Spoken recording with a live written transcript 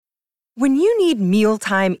When you need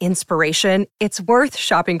mealtime inspiration, it's worth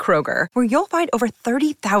shopping Kroger, where you'll find over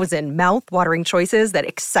 30,000 mouth-watering choices that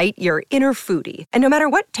excite your inner foodie. And no matter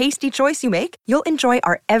what tasty choice you make, you'll enjoy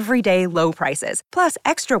our everyday low prices, plus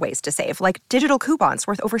extra ways to save, like digital coupons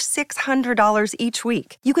worth over $600 each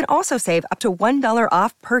week. You can also save up to $1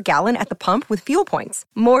 off per gallon at the pump with fuel points.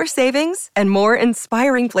 More savings and more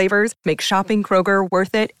inspiring flavors make shopping Kroger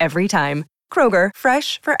worth it every time. Kroger,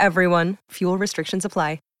 fresh for everyone. Fuel restrictions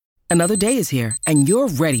apply. Another day is here, and you're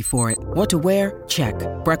ready for it. What to wear? Check.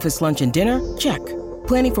 Breakfast, lunch, and dinner? Check.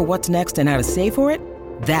 Planning for what's next and how to save for it?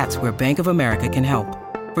 That's where Bank of America can help.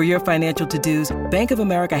 For your financial to-dos, Bank of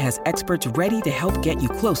America has experts ready to help get you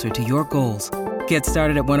closer to your goals. Get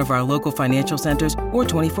started at one of our local financial centers or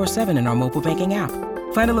 24/7 in our mobile banking app.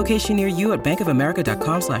 Find a location near you at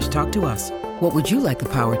bankofamerica.com/talktous. What would you like the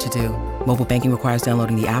power to do? Mobile banking requires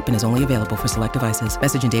downloading the app and is only available for select devices.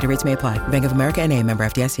 Message and data rates may apply. Bank of America N.A., member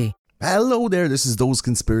FDIC. Hello there, this is Those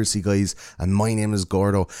Conspiracy Guys, and my name is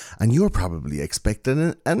Gordo, and you're probably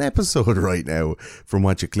expecting an episode right now from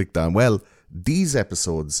what you clicked on. Well, these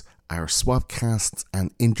episodes are swapcasts and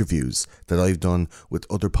interviews that I've done with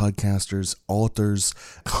other podcasters, authors,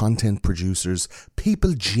 content producers,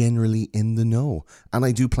 people generally in the know, and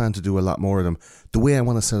I do plan to do a lot more of them. The way I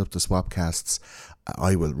want to set up the swapcasts,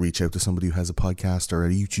 I will reach out to somebody who has a podcast or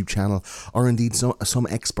a YouTube channel, or indeed some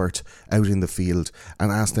expert out in the field,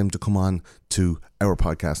 and ask them to come on to our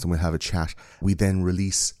podcast and we'll have a chat. We then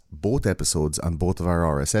release both episodes on both of our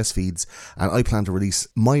RSS feeds, and I plan to release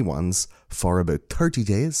my ones for about 30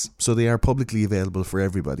 days, so they are publicly available for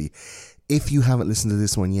everybody. If you haven't listened to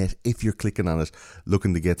this one yet, if you're clicking on it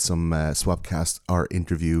looking to get some swapcast or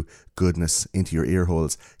interview goodness into your ear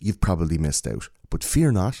holes, you've probably missed out. But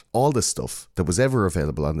fear not, all the stuff that was ever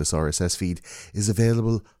available on this RSS feed is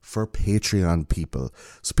available for Patreon people.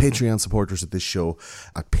 So Patreon supporters of this show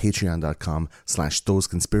at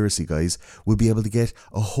patreon.com/thoseconspiracyguys will be able to get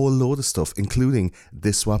a whole load of stuff, including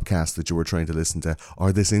this swapcast that you were trying to listen to,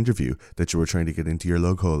 or this interview that you were trying to get into your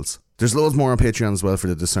lug holes. There's loads more on Patreon as well for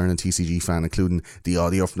the discerning TCG fan, including the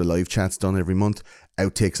audio from the live chats done every month,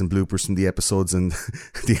 outtakes and bloopers from the episodes, and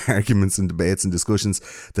the arguments and debates and discussions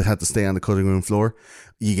that had to stay on the cutting room floor.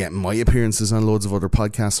 You get my appearances on loads of other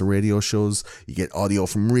podcasts and radio shows. You get audio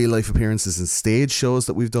from real life appearances and stage shows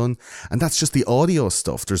that we've done. And that's just the audio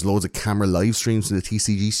stuff. There's loads of camera live streams from the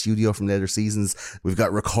TCG studio from the other seasons. We've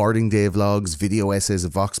got recording day vlogs, video essays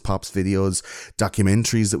of Vox Pops videos,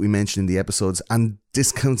 documentaries that we mentioned in the episodes, and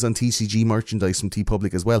discounts on TCG merchandise from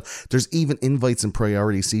TeePublic as well. There's even invites and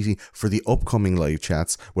priority seating for the upcoming live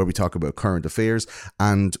chats where we talk about current affairs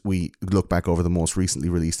and we look back over the most recently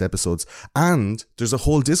released episodes. And there's a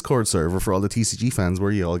whole Discord server for all the TCG fans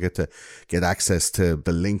where you all get to get access to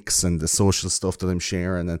the links and the social stuff that I'm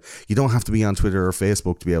sharing, and you don't have to be on Twitter or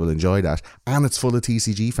Facebook to be able to enjoy that. And it's full of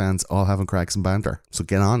TCG fans all having cracks and banter. So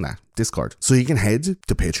get on that Discord. So you can head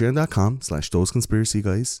to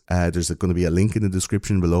patreon.com/thoseconspiracyguys. There's going to be a link in the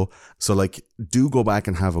description below. So do go back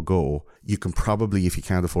and have a go. You can probably, if you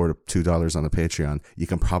can't afford $2 on a Patreon, you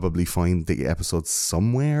can probably find the episodes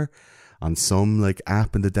somewhere on some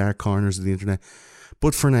app in the dark corners of the internet.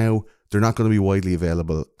 But for now, they're not going to be widely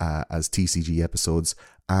available as TCG episodes.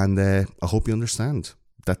 And I hope you understand.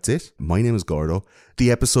 That's it. My name is Gordo.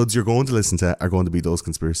 The episodes you're going to listen to are going to be Those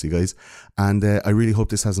Conspiracy Guys. And I really hope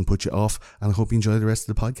this hasn't put you off. And I hope you enjoy the rest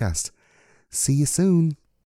of the podcast. See you soon.